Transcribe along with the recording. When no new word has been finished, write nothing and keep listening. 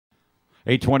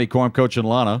8:20, Corm, Coach, and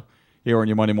Lana here on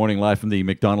your Monday morning live from the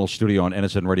McDonald's studio on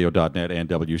nsnradio.net and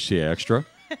WCA Extra.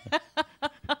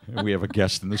 We have a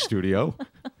guest in the studio.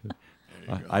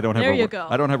 I don't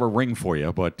have a ring for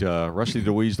you, but Rusty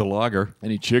Dewees, the logger.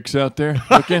 Any chicks out there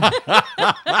looking?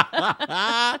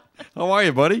 How are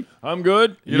you, buddy? I'm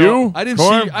good. I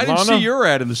didn't see your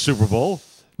ad in the Super Bowl.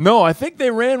 No, I think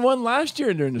they ran one last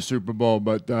year during the Super Bowl,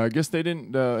 but I guess they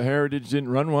didn't. Heritage didn't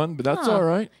run one, but that's all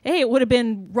right. Hey, it would have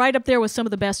been right up there with some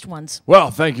of the best ones.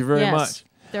 Well, thank you very much.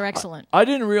 They're excellent. I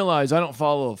didn't realize, I don't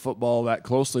follow football that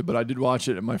closely, but I did watch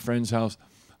it at my friend's house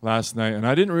last night, and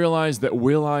I didn't realize that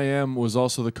Will.i.am was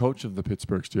also the coach of the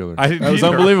Pittsburgh Steelers. That was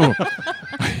unbelievable.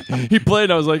 He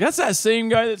played, I was like, that's that same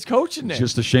guy that's coaching there. It's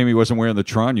just a shame he wasn't wearing the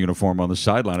Tron uniform on the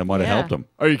sideline. It might have helped him.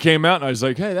 Oh, he came out, and I was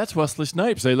like, hey, that's Wesley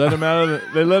Snipes. They let him out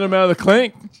of the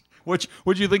clink.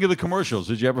 What'd you think of the commercials?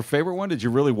 Did you have a favorite one? Did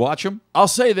you really watch them? I'll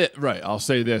say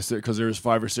this, because there was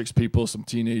 5 or 6 people, some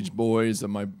teenage boys,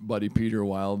 and my buddy Peter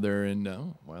Wilder and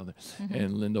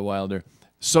Linda Wilder.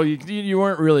 So you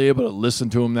weren't really able to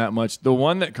listen to him that much. The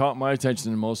one that caught my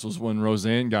attention the most was when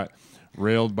Roseanne got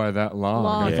railed by that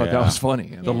log. I thought that was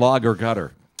funny. The logger got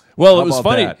her. Well, it was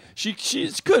funny. That?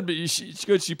 She's good, but it's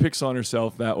good she picks on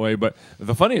herself that way. But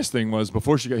the funniest thing was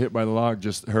before she got hit by the log,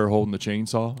 just her holding the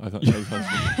chainsaw. I thought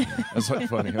that's quite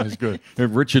funny. That was good.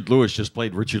 And Richard Lewis just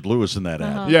played Richard Lewis in that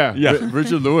ad. Yeah.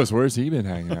 Richard Lewis. Where's he been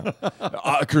hanging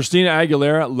out? Christina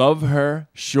Aguilera, love her.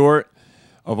 Short.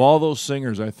 Of all those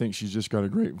singers, I think she's just got a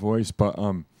great voice. But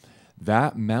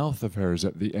that mouth of hers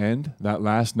at the end, that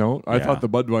last note, I thought the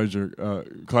Budweiser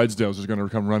Clydesdales was going to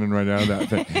come running right out of that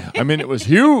thing. I mean, it was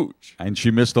huge. And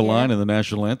she missed a line in the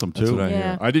national anthem, too. That's what I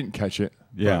hear. I didn't catch it.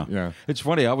 Yeah. It's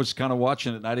funny. I was kind of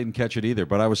watching it, and I didn't catch it either.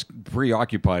 But I was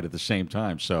preoccupied at the same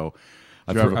time. So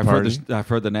I've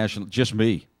heard the national, just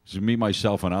me. It's me,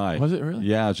 myself, and I. Was it really?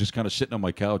 Yeah, I was just kind of sitting on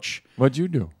my couch. What'd you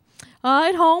do?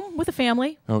 At home with the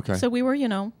family. Okay. So we were,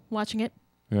 watching it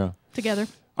together.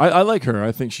 I like her.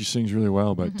 I think she sings really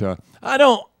well, but I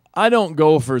don't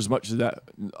go for as much of that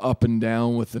up and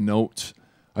down with the notes.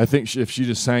 I think if she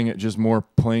just sang it just more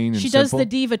plain and simple. She does the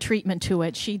diva treatment to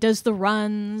it. She does the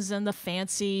runs and the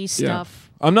fancy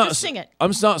stuff. I'm not just sing it.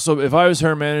 I'm not so. If I was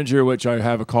her manager, which I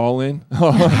have a call in,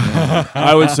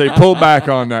 I would say pull back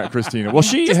on that, Christina. Well,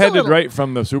 she headed right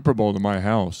from the Super Bowl to my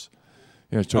house.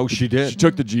 Yeah, she did. She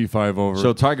took the G5 over.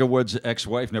 So Tiger Woods'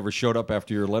 ex-wife never showed up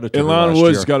after your letter to her Lana last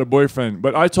Woods year. got a boyfriend.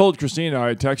 But I told Christina,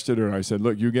 I texted her, I said,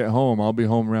 look, you get home. I'll be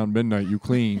home around midnight. You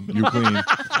clean.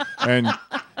 And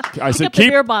I said, keep the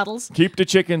beer bottles. Keep the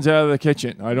chickens out of the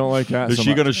kitchen. I don't like that. Is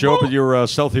she going to show up at your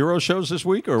South Hero shows this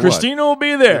week or Christina what? will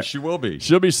be there. Yeah, she will be.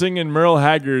 She'll be singing Merle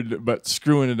Haggard, but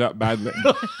screwing it up badly.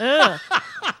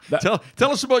 Tell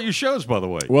us about your shows, by the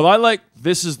way. Well,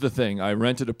 this is the thing. I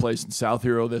rented a place in South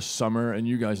Hero this summer, and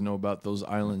you guys know about those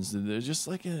islands. They're just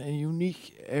like a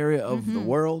unique area of the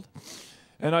world.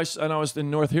 And I was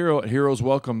in North Hero at Heroes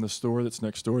Welcome, the store that's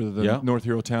next door to the North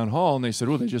Hero Town Hall, and they said,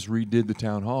 they just redid the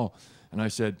town hall. And I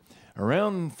said,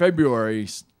 around February,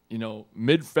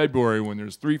 mid-February, when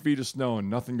there's 3 feet of snow and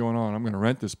nothing going on, I'm going to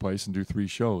rent this place and do 3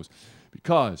 shows.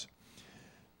 Because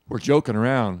we're joking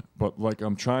around, but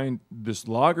I'm trying this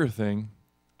logger thing,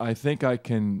 I think I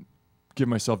can give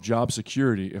myself job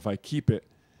security if I keep it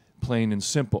plain and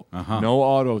simple. No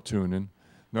auto-tuning.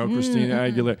 No Christina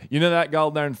Aguilera. You know that gal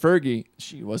darn Fergie?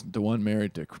 She wasn't the one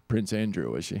married to Prince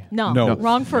Andrew, was she? No.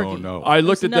 Wrong Fergie. No. I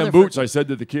looked at them boots. Fergie. I said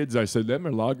to the kids, them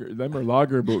are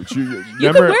lager boots. You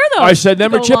can wear those. I said,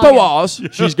 them are Chippewas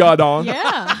she's got on.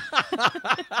 Yeah.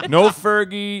 No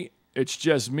Fergie. It's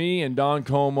just me and Don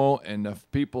Como and the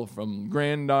people from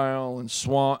Grand Isle and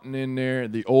Swanton in there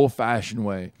the old-fashioned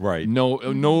way. Right.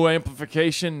 No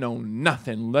amplification, no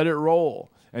nothing. Let it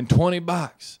roll. And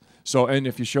 $20. So, and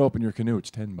if you show up in your canoe,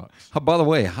 it's $10. By the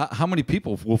way, how many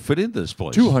people will fit into this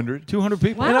place? 200. 200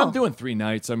 people. Wow. And I'm doing 3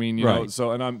 nights. I mean, you know,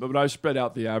 Right. but I spread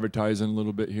out the advertising a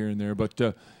little bit here and there. But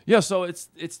so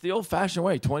it's the old-fashioned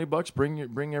way. $20.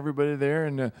 Bring everybody there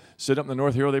and sit up in the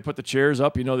North Hero. They put the chairs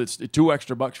up. You know, it's $2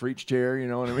 extra for each chair. You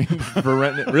know what I mean? For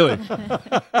renting it, really.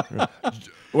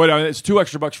 It's $2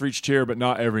 extra for each chair, but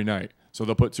not every night. So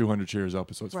they'll put 200 chairs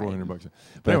up, so it's $400.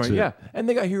 But anyway, yeah. And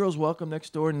they got Heroes Welcome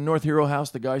next door in the North Hero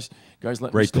House. The guys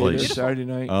let me stay there Saturday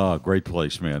night. Oh, great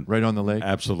place, man. Right on the lake.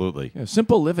 Absolutely. Yeah,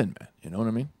 simple living, man. You know what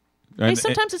I mean? Hey,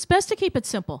 sometimes it's best to keep it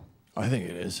simple. I think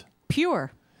it is.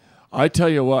 Pure. I tell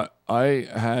you what, I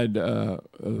had the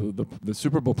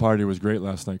Super Bowl party was great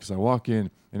last night because I walk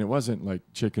in, and it wasn't like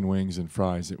chicken wings and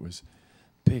fries. It was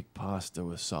big pasta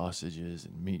with sausages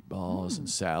and meatballs and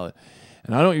salad.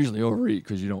 And I don't usually overeat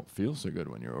because you don't feel so good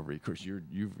when you're overeat. Of course,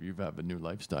 you've had a new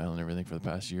lifestyle and everything for the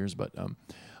past years. But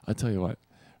I tell you what,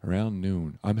 around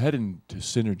noon. I'm heading to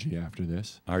Synergy after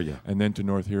this. Are you? And then to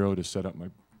North Hero to set up my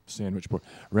sandwich board.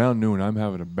 Around noon, I'm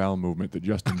having a bowel movement that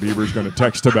Justin Bieber's going to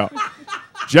text about.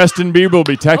 Justin Bieber will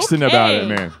be texting about it,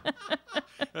 man.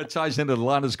 That ties into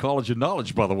Lana's College of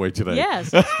Knowledge, by the way, today.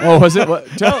 Yes. Oh, was it? What?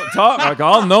 Talk. Like,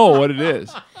 I'll know what it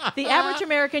is. The average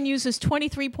American uses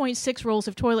 23.6 rolls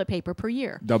of toilet paper per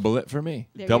year. Double it for me.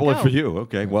 There Double you it go. for you.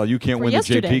 Okay. Well, you can't For win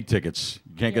yesterday. the JP tickets.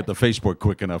 You can't get the Facebook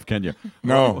quick enough, can you?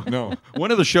 No.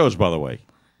 When are the shows, by the way?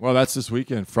 Well, that's this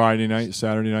weekend. Friday night,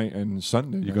 Saturday night, and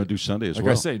Sunday. You're going to do Sunday as like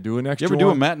well. I say, do an extra You ever do a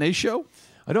one. matinee show?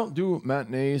 I don't do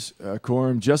matinees,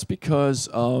 Corm, just because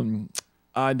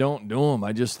I don't do them.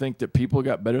 I just think that people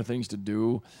got better things to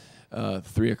do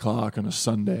 3 o'clock on a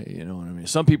Sunday. You know what I mean?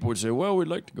 Some people would say, well, we'd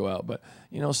like to go out, but,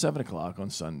 7 o'clock on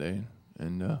Sunday.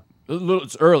 And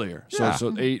it's earlier. Yeah.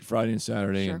 So 8 Friday and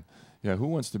Saturday. Sure. And, yeah, who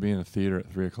wants to be in a theater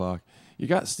at 3 o'clock? You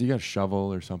got a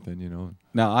shovel or something,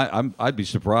 Now, I'd be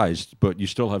surprised, but you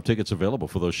still have tickets available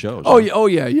for those shows. Oh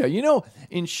yeah.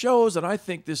 In shows, and I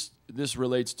think this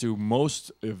relates to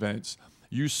most events,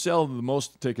 you sell the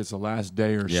most tickets the last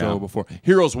day or Yeah. so before.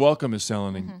 Heroes Welcome is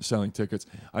selling tickets.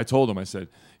 I told them, I said,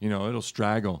 it'll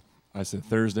straggle. I said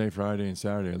Thursday, Friday, and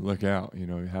Saturday. Look out, you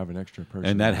have an extra person.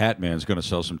 And that hat man's going to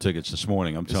sell some tickets this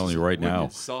morning. I'm telling you right now.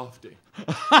 Softy.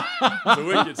 It's a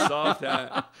wicked soft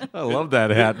hat. I love that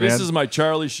hat, man. This is my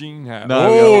Charlie Sheen hat. No,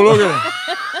 oh, look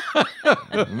at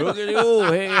it. Look at you.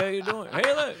 Hey, how you doing?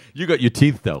 Hey, look. You got your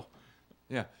teeth, though.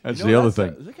 Yeah, That's the other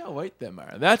thing. Look how white them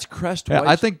are. That's crest Yeah, white.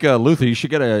 I think, Luther, you should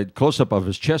get a close-up of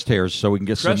his chest hairs so we can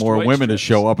get some Crest more white women to strips.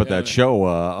 show up at Yeah. that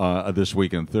show this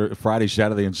weekend, Friday,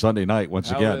 Saturday, and Sunday night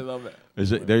once How again. they love it.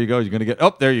 Is it? There you go. You're going to get.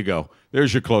 Oh, there you go.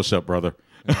 There's your close-up, brother.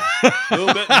 A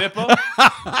little bit nipple.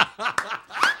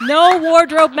 No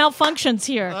wardrobe malfunctions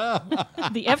here.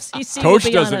 The FCC Coach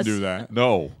will be on doesn't us. do that.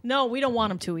 No, No, we don't want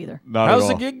them to either. not How's at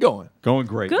the all. gig going? Going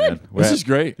great, Good. man. This is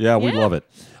great. Yeah, we Yeah. love it.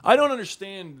 I don't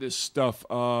understand this stuff.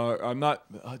 I'm not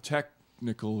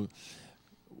technical.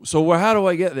 So how do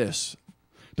I get this?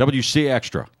 WC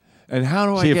Extra. And how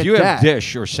do I See, get if you that? have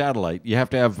dish or satellite, you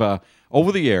have to have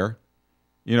over the air.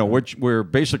 Which we're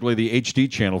basically the HD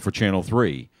channel for Channel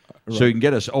 3. So you can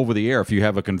get us over the air if you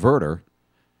have a converter.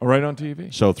 Oh, right on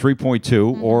TV. So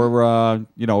 3.2, or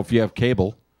if you have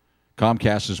cable,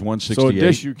 Comcast is 168. So a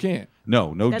dish you can't.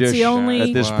 No That's dish the only.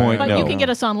 at this point. But no, you can get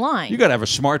us online. You got to have a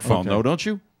smartphone Okay. though, don't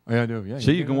you? Oh, yeah, I do. Yeah. So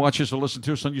you can watch us or listen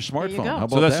to us on your you smartphone. go. How about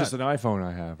So that's that? just an iPhone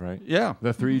I have, right? Yeah.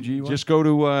 The 3G one. Just go to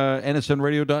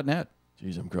nsnradio.net.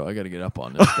 Jeez, I got to get up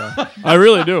on this stuff. I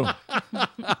really do. All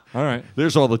right.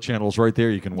 There's all the channels right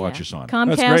there you can watch us on.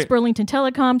 Comcast, great. Burlington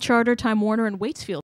Telecom, Charter, Time Warner, and Waitsfield.